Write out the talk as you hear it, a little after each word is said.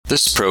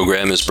This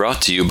program is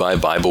brought to you by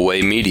Bible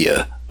Way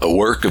Media, a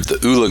work of the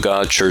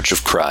Ulaga Church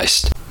of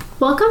Christ.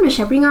 Welcome to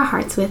Shepherding Our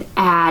Hearts with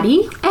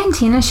Addie and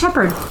Tina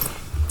Shepherd.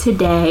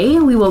 Today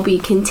we will be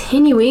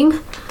continuing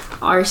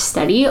our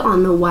study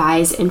on the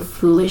wise and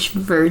foolish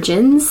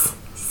virgins.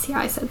 See how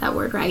I said that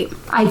word right?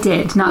 I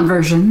did, not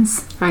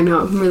versions. I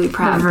know, I'm really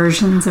proud. The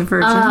versions of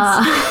virgins.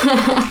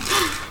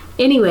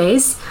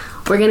 Anyways,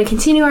 we're going to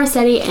continue our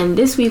study, and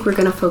this week we're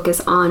going to focus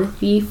on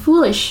the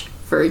foolish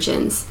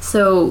virgins.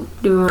 So,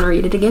 do we want to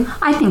read it again?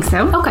 I think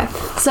so. Okay.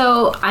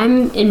 So,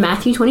 I'm in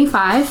Matthew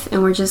 25,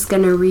 and we're just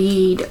going to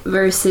read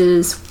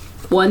verses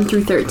 1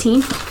 through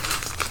 13.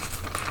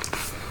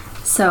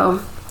 So,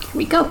 here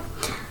we go.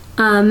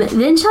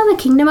 Then shall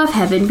the kingdom of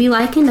heaven be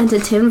likened unto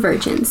 10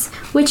 virgins,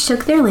 which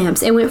took their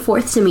lamps and went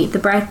forth to meet the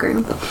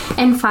bridegroom.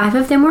 And 5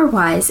 of them were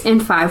wise,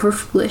 and 5 were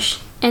foolish.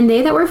 And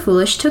they that were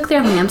foolish took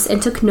their lamps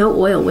and took no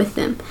oil with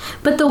them.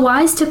 But the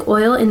wise took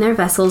oil in their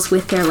vessels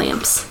with their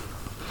lamps.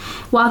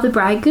 While the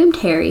bridegroom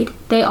tarried,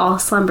 they all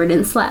slumbered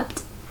and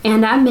slept.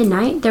 And at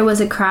midnight there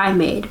was a cry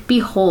made,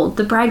 Behold,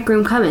 the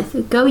bridegroom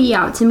cometh, go ye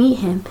out to meet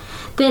him.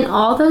 Then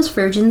all those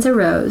virgins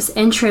arose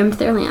and trimmed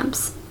their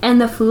lamps.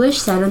 And the foolish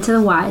said unto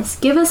the wise,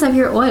 Give us of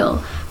your oil,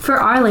 for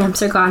our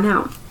lamps are gone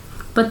out.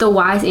 But the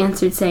wise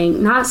answered,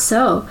 saying, Not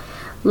so,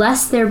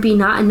 lest there be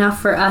not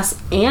enough for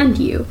us and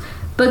you.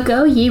 But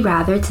go ye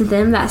rather to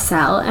them that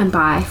sell, and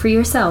buy for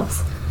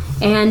yourselves.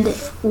 And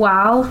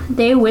while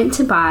they went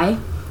to buy,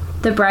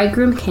 the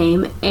bridegroom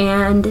came,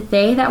 and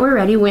they that were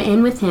ready went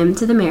in with him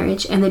to the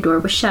marriage, and the door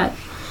was shut.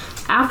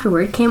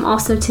 Afterward came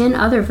also 10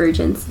 other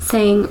virgins,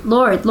 saying,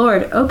 Lord,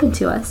 Lord, open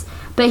to us.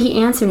 But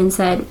he answered and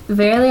said,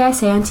 Verily I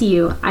say unto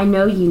you, I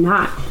know you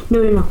not.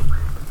 No.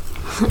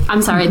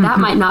 I'm sorry, that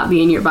might not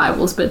be in your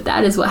Bibles, but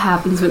that is what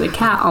happens when a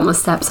cat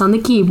almost steps on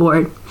the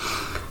keyboard.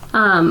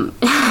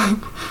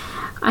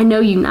 I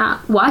know you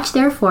not. Watch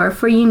therefore,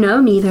 for you know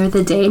neither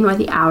the day nor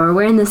the hour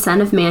wherein the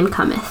Son of Man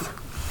cometh.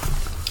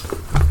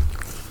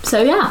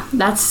 So yeah,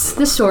 that's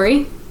the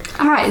story.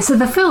 All right, so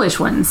the foolish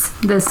ones.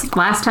 This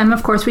last time,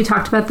 of course, we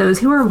talked about those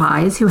who were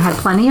wise, who had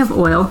plenty of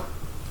oil.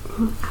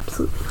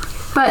 Absolutely.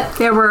 But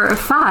there were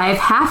 5,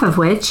 half of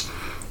which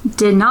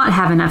did not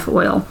have enough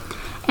oil.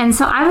 And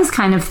so I was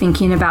kind of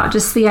thinking about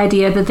just the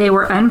idea that they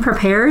were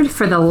unprepared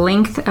for the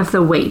length of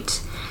the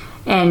wait.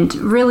 And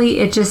really,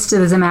 it just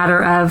was a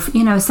matter of,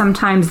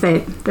 sometimes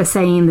the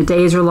saying, the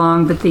days are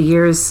long, but the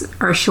years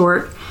are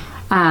short.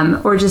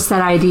 Or just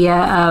that idea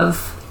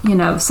of,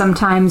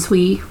 sometimes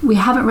we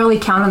haven't really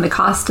counted the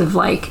cost of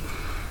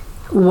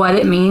what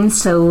it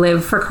means to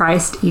live for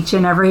Christ each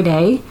and every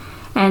day.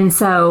 And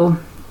so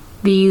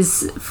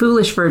these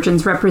foolish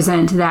virgins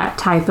represent that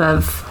type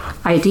of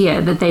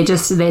idea, that they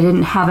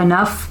didn't have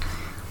enough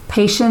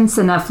patience,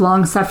 enough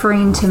long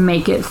suffering to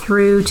make it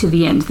through to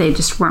the end. They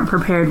just weren't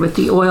prepared with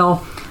the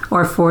oil,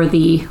 or for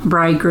the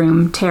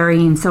bridegroom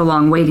tarrying so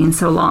long, waiting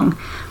so long.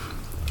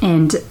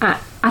 And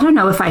I don't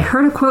know if I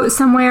heard a quote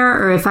somewhere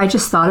or if I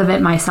just thought of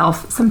it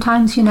myself.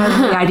 Sometimes, the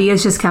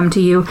ideas just come to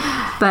you.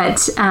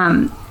 But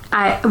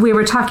we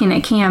were talking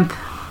at camp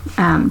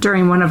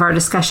during one of our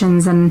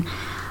discussions, and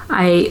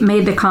I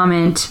made the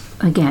comment,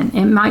 again,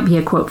 it might be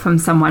a quote from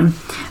someone,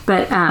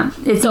 but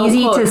it's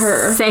easy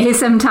to say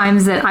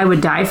sometimes that I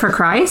would die for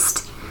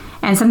Christ.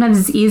 And sometimes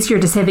it's easier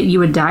to say that you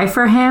would die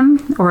for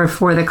him or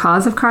for the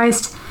cause of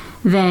Christ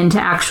than to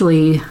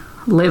actually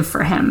live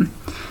for him.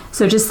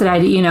 So just that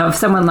idea, if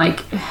someone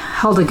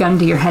held a gun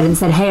to your head and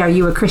said, Hey, are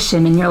you a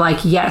Christian? And you're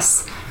like,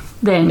 yes,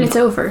 then it's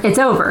over. It's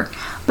over.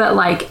 But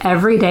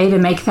every day to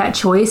make that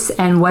choice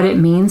and what it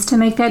means to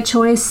make that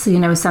choice,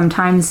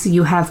 sometimes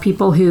you have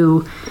people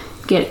who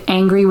get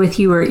angry with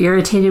you or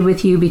irritated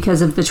with you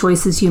because of the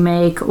choices you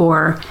make,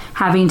 or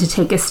having to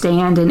take a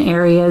stand in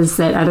areas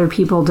that other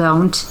people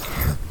don't,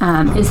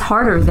 is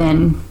harder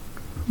than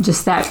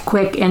just that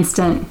quick,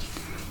 instant,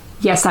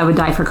 yes, I would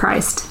die for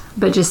Christ.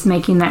 But just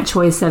making that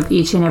choice of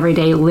each and every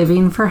day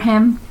living for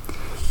him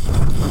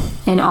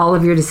in all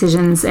of your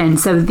decisions. And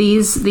so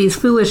these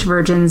foolish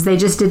virgins, they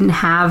just didn't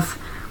have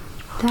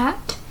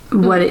that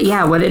what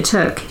it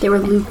took. They were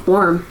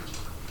lukewarm.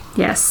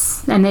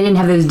 Yes, and they didn't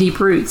have those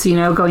deep roots,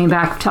 going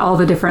back to all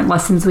the different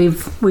lessons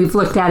we've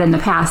looked at in the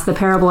past, the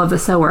parable of the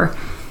sower.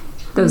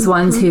 Those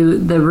ones who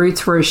the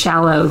roots were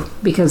shallow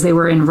because they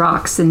were in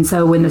rocks, and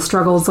so when the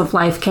struggles of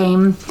life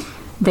came,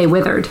 they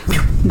withered.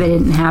 They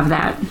didn't have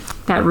that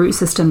root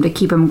system to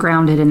keep them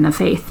grounded in the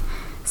faith.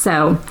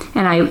 So,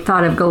 and I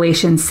thought of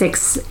Galatians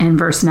 6 and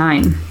verse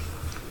 9.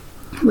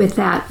 With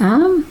that,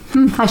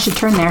 I should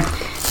turn there.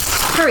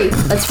 Hurry,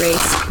 let's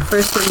race.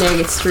 First one there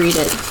gets to read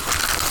it.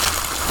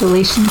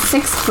 Galatians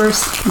 6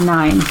 verse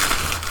 9.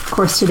 Of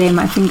course, today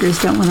my fingers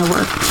don't want to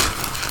work.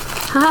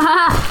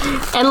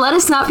 And let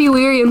us not be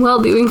weary in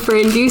well-doing, for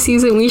in due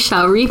season we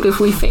shall reap if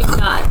we faint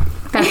not.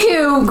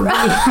 Ew.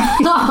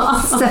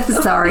 So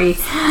sorry.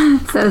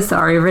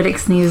 Riddick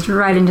sneezed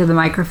right into the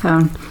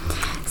microphone.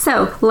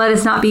 So, let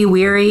us not be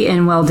weary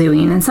in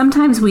well-doing. And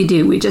sometimes we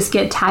do. We just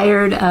get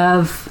tired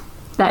of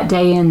that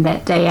day in,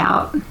 that day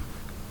out,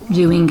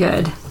 doing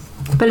good.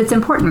 But it's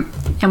important,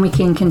 and we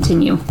can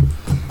continue.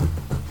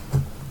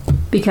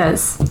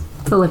 because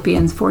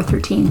Philippians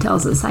 4:13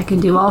 tells us I can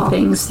do all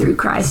things through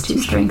Christ who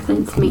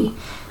strengthens me.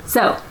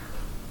 So,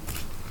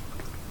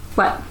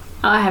 what?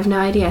 Oh, I have no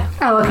idea.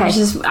 Oh, okay.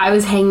 I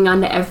was hanging on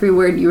to every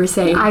word you were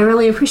saying. I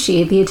really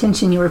appreciate the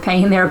attention you were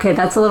paying there. Okay,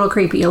 that's a little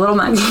creepy, a little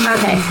much.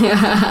 Okay.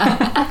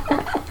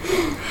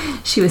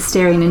 She was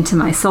staring into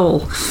my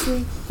soul.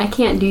 I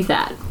can't do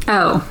that.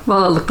 Oh,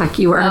 well, it looked like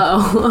you were.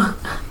 Oh.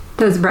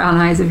 Those brown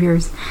eyes of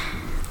yours.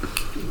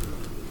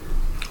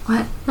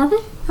 What?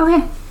 Nothing?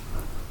 Okay.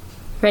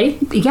 Ready?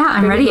 Yeah,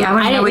 I'm ready. I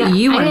want to know what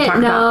you want to talk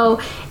about. I didn't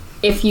know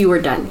if you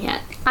were done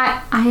yet.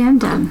 I am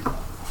done.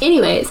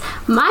 Anyways,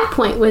 my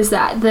point was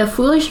that the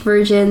foolish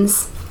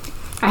virgins,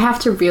 I have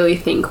to really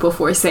think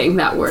before saying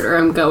that word or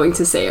I'm going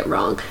to say it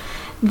wrong.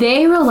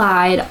 They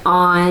relied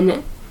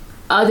on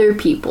other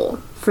people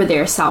for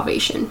their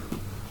salvation.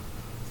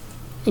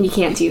 And you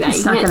can't do that.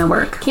 It's not going to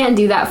work. Can't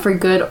do that for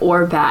good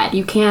or bad.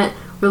 You can't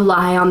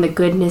rely on the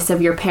goodness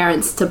of your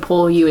parents to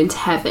pull you into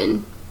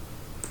heaven.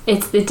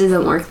 It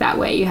doesn't work that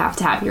way. You have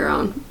to have your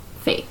own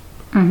faith.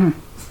 Mm-hmm.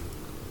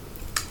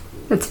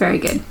 That's very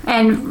good.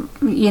 And,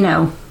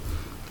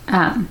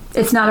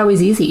 it's not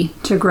always easy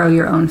to grow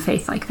your own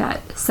faith like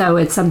that. So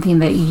it's something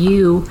that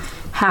you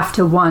have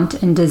to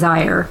want and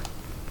desire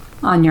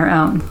on your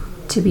own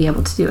to be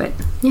able to do it.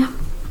 Yeah.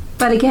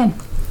 But again,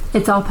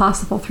 it's all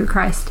possible through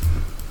Christ.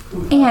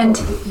 And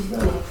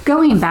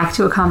going back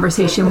to a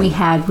conversation we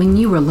had when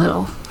you were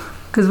little,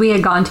 because we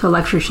had gone to a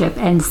lectureship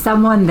and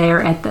someone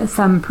there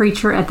some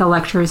preacher at the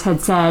lectures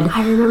had said,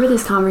 I remember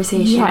this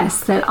conversation.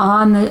 Yes, that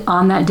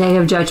on that day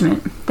of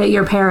judgment, that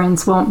your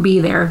parents won't be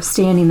there,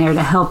 standing there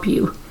to help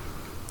you.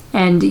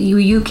 And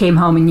you came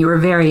home and you were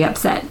very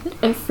upset.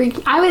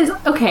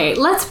 Okay,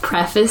 let's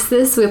preface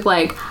this with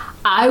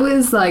I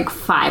was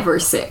 5 or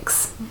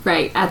 6,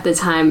 right, at the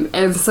time.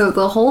 And so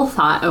the whole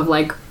thought of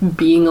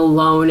being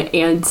alone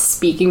and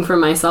speaking for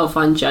myself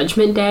on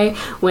Judgment Day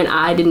when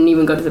I didn't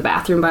even go to the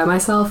bathroom by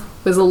myself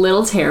was a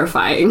little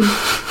terrifying.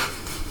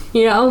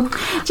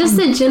 Just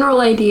the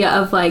general idea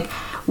of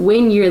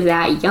when you're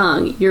that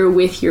young, you're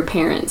with your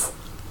parents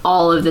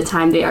all of the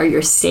time. They are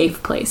your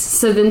safe place.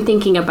 So then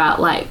thinking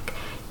about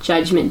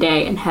Judgment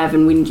Day and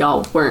heaven when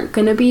y'all weren't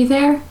gonna be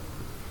there,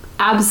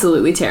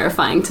 absolutely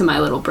terrifying to my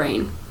little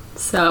brain.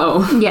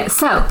 So yeah,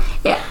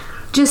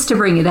 just to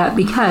bring it up,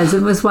 because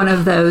it was one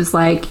of those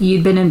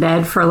you'd been in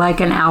bed for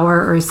an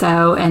hour or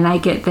so, and I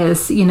get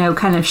this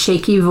kind of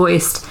shaky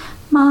voiced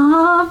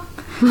Mom,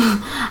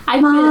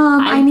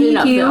 I need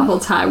up you the whole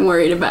time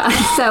worried about it.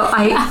 So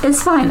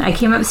it's fine. I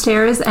came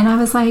upstairs and I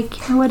was like,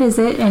 what is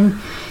it?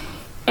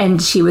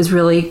 And she was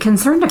really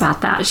concerned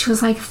about that. She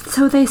was like,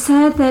 so they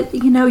said that,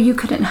 you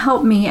couldn't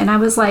help me. And I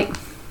was like,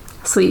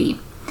 sweetie,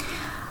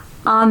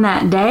 on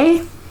that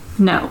day,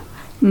 no.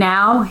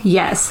 Now,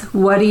 yes.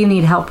 What do you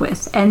need help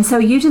with? And so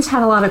you just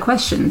had a lot of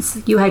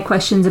questions. You had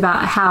questions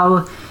about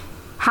how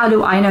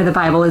do I know the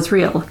Bible is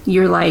real?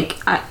 You're like,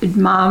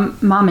 Mom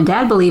and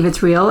Dad believe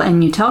it's real,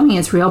 and you tell me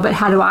it's real, but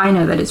how do I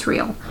know that it's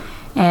real?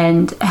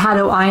 And how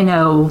do I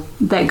know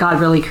that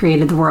God really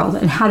created the world?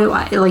 And how do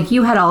I,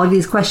 you had all of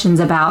these questions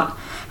about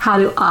how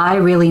do I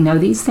really know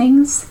these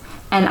things?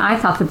 And I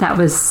thought that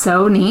was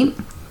so neat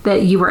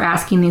that you were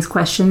asking these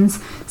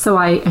questions. So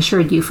I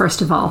assured you,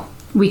 first of all,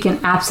 we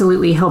can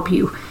absolutely help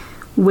you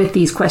with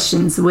these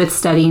questions, with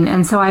studying.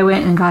 And so I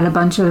went and got a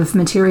bunch of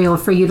material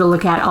for you to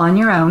look at on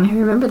your own. I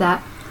remember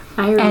that.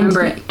 I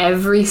remember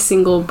every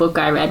single book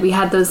I read. We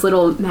had those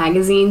little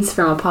magazines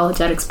from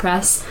Apologetics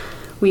Press.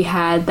 We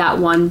had that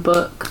one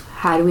book,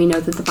 How Do We Know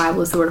That the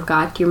Bible is the Word of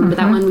God? Do you remember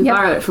that one? We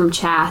borrowed it from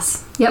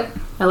Chas. Yep.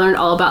 I learned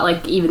all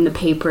about even the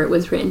paper it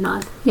was written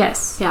on.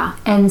 Yes. Yeah.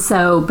 And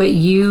so, but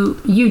you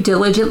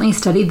diligently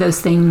studied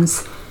those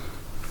things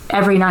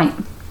every night.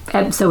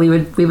 So we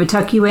would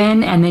tuck you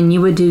in, and then you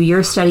would do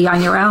your study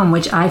on your own,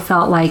 which I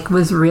felt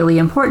was really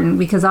important,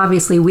 because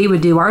obviously we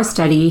would do our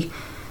study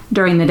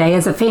during the day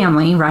as a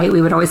family, right?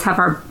 We would always have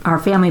our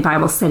family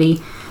Bible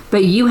study,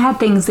 but you had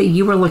things that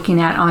you were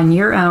looking at on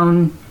your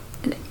own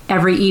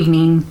every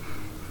evening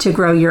to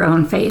grow your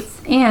own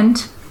faith.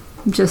 And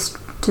just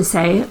to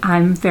say,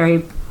 I'm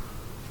very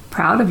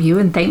proud of you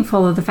and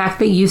thankful of the fact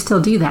that you still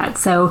do that.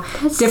 So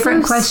that's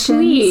different so questions.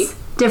 Sweet.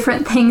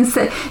 Different things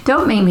that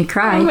don't make me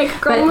cry. Don't make a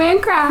grown man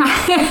cry.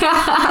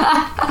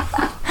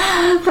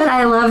 But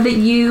I love that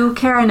you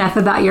care enough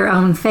about your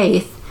own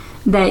faith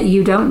that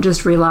you don't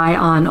just rely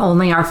on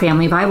only our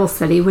family Bible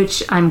study,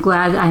 which I'm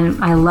glad.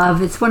 I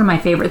love. It's one of my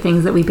favorite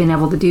things that we've been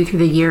able to do through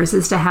the years,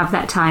 is to have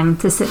that time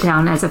to sit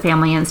down as a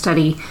family and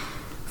study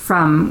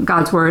from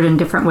God's Word in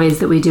different ways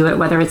that we do it,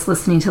 whether it's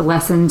listening to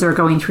lessons or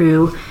going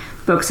through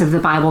books of the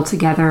Bible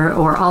together,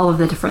 or all of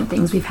the different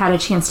things we've had a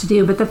chance to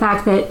do. But the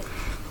fact that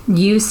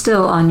you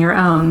still on your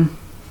own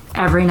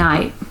every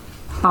night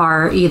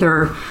are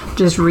either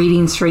just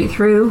reading straight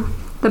through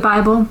the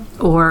Bible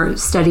or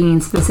studying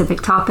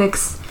specific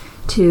topics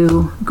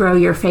to grow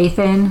your faith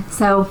in.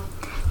 So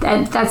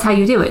that's how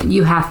you do it.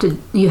 You have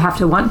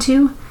to want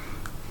to,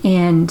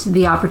 and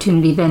the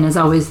opportunity then is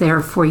always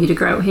there for you to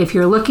grow. If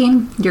you're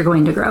looking, you're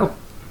going to grow.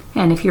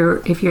 And if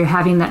you're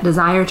having that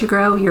desire to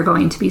grow, you're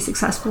going to be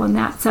successful in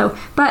that. So,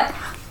 but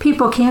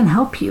people can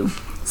help you.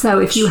 So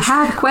if you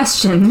have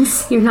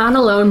questions, You're not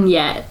alone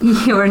yet.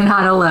 you are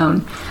not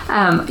alone.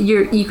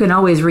 You can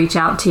always reach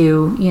out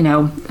to,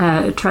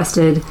 a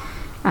trusted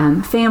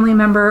family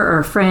member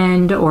or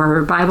friend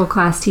or Bible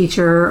class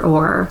teacher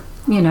or,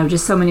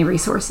 just so many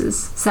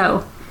resources.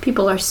 So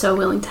People are so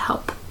willing to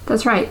help.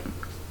 that's right.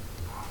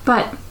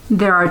 But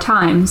there are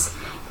times,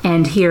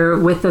 and here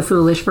with the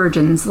foolish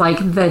virgins,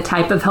 like the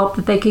type of help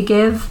that they could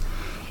give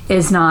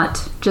is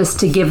not just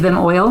to give them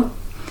oil.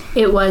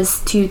 It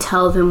was to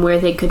tell them where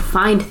they could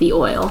find the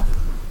oil.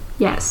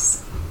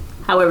 Yes.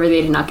 However,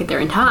 they did not get there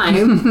in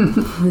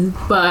time.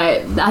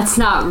 But that's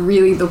not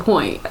really the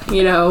point.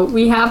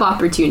 We have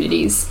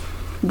opportunities.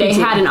 They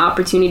had an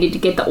opportunity to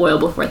get the oil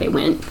before they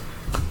went,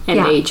 and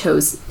Yeah. they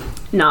chose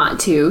not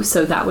to,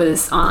 so that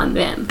was on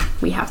them.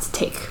 We have to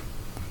take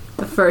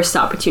the first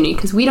opportunity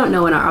because we don't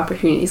know when our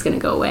opportunity is going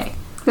to go away.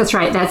 That's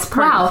right. That's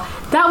part Wow,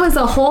 that was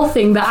a whole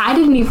thing that I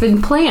didn't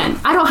even plan.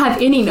 I don't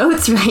have any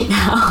notes right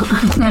now.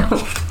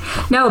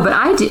 No, but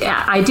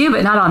I do,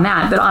 but not on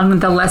that, but on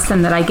the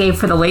lesson that I gave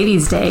for the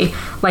Ladies' Day,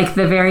 like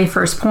the very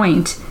first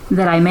point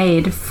that I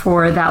made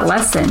for that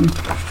lesson,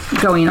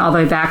 going all the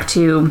way back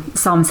to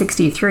Psalm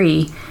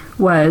 63,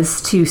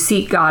 was to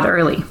seek God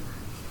early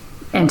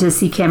and to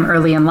seek Him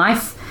early in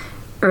life,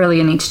 early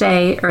in each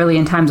day, early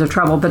in times of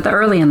trouble. But the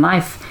early in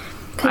life,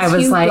 I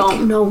was you like,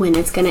 don't know when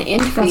it's going to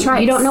end for That's you.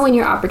 right. You don't know when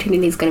your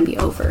opportunity is going to be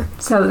over.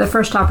 so the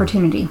first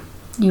opportunity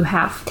you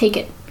have, Take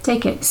it.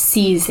 take it.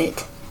 Seize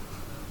it.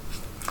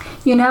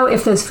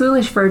 If those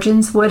foolish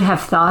virgins would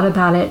have thought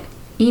about it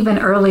even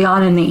early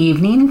on in the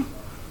evening,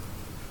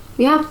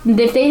 Yeah,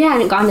 if they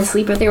hadn't gone to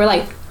sleep, if they were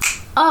like,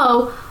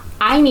 oh,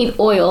 I need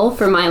oil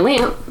for my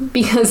lamp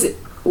because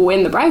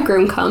when the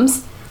bridegroom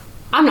comes,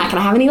 I'm not going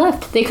to have any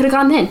left. They could have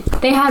gone then.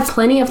 They had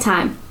plenty of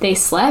time. They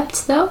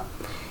slept, though,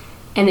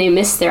 and they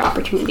missed their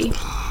opportunity.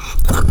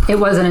 it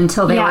wasn't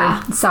until they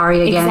Yeah. were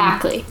sorry again.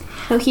 Exactly.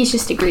 No, he's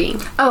just agreeing.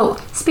 Oh,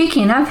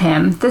 speaking of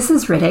him, this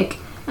is Riddick,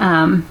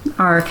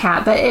 our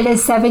cat, but it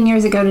is 7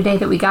 years ago today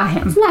that we got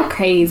him. Isn't that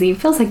crazy? It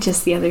feels like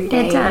just the other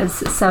day. It does.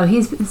 So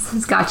he's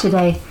gotcha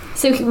day.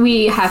 So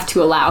we have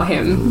to allow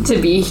him to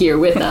be here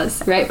with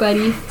us, right,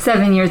 buddy?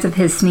 7 years of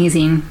his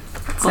sneezing.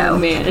 So Oh,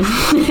 man.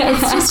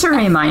 it's just a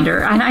reminder,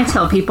 and I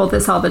tell people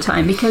this all the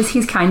time because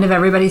he's kind of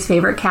everybody's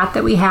favorite cat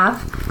that we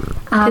have.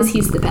 Because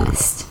he's the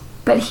best.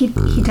 But he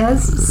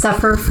does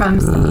suffer from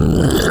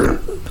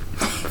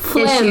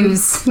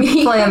issues,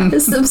 phlegm.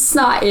 Some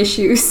snot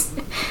issues.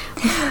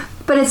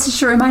 But it's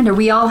just a reminder,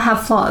 we all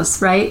have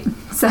flaws, right?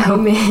 So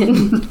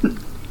Amen.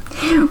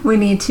 we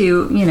need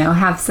to,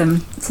 have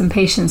some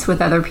patience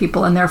with other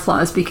people and their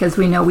flaws because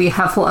we know we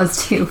have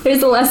flaws too.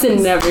 There's a lesson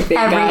in everything,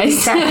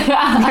 guys.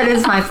 That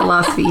is my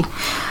philosophy.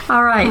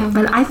 All right,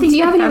 but I think Do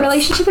you have any that's-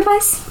 relationship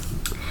advice?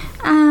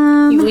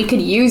 We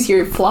could use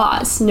your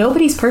flaws.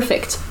 Nobody's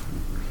perfect.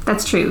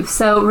 That's true.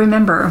 So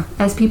remember,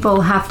 as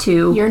people have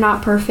to You're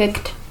not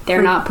perfect.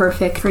 They're not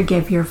perfect.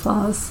 forgive your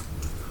flaws.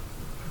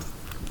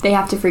 They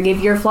have to forgive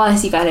your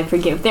flaws. You gotta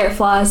forgive their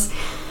flaws.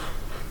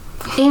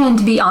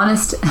 And be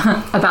honest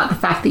about the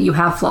fact that you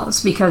have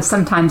flaws, because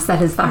sometimes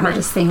that is the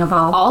hardest thing of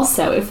all.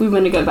 Also, if we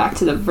want to go back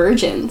to the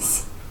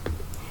virgins,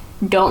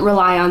 don't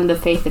rely on the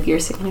faith of your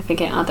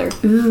significant other.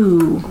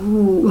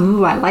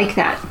 Ooh, I like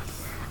that.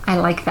 I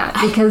like that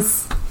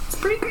because It's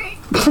pretty great.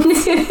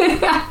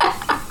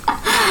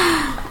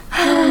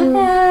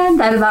 and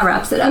that about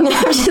wraps it up.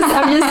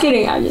 I'm just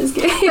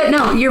kidding. But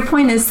no, your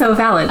point is so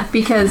valid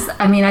because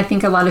I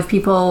think a lot of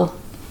people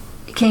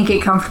can't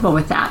get comfortable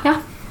with that.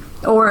 Yeah.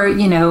 Or,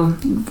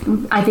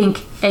 I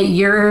think at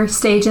your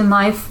stage in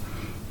life,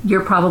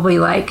 you're probably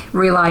like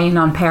relying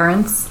on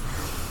parents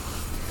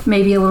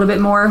maybe a little bit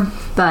more,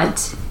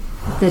 but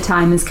the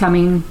time is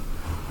coming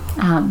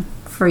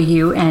for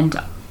you and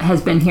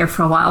has been here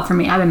for a while for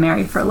me. I've been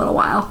married for a little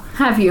while.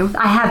 Have you?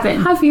 I have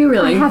been. Have you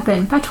really? I have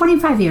been. About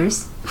 25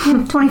 years.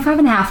 25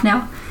 and a half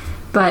now.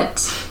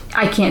 But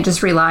I can't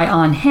just rely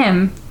on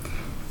him,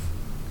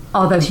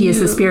 although he is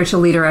the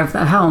spiritual leader of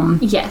the home.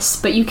 Yes,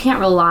 but you can't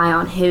rely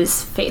on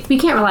his faith. We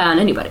can't rely on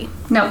anybody.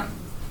 No.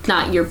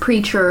 Not your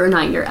preacher,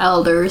 not your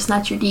elders,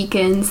 not your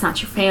deacons,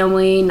 not your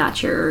family,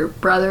 not your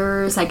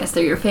brothers. I guess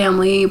they're your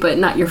family, but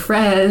not your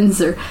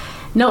friends or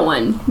no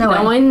one. No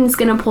one. one's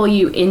going to pull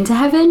you into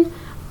heaven,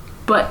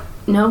 but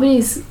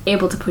nobody's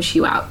able to push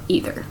you out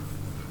either,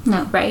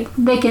 No. right?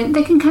 They can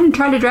kind of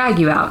try to drag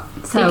you out.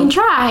 So They can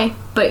try,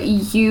 but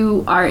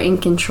you are in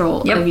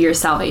control Yep. of your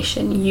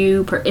salvation.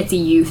 It's a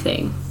you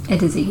thing.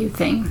 it is a you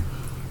thing.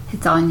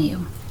 It's on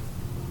you.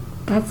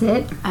 That's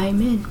it.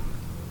 Amen.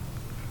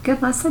 Good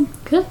lesson.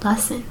 Good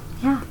lesson.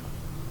 Yeah.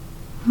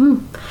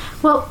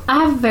 Well,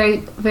 I have a very,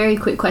 very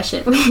quick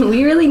question.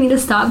 We really need to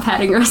stop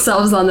patting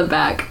ourselves on the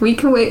back. We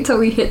can wait till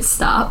we hit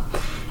stop,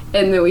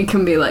 and then we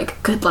can be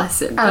like, good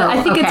lesson. But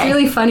I think it's okay.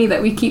 really funny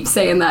that we keep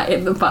saying that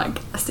in the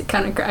podcast. It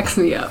kind of cracks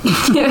me up.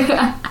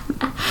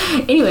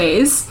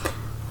 Anyways,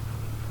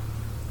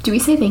 do we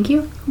say thank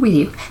you?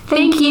 We do.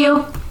 Thank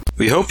you.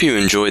 We hope you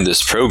enjoyed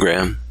this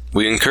program.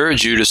 We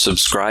encourage you to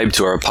subscribe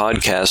to our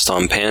podcast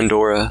on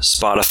Pandora,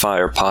 Spotify,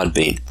 or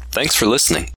Podbean. Thanks for listening.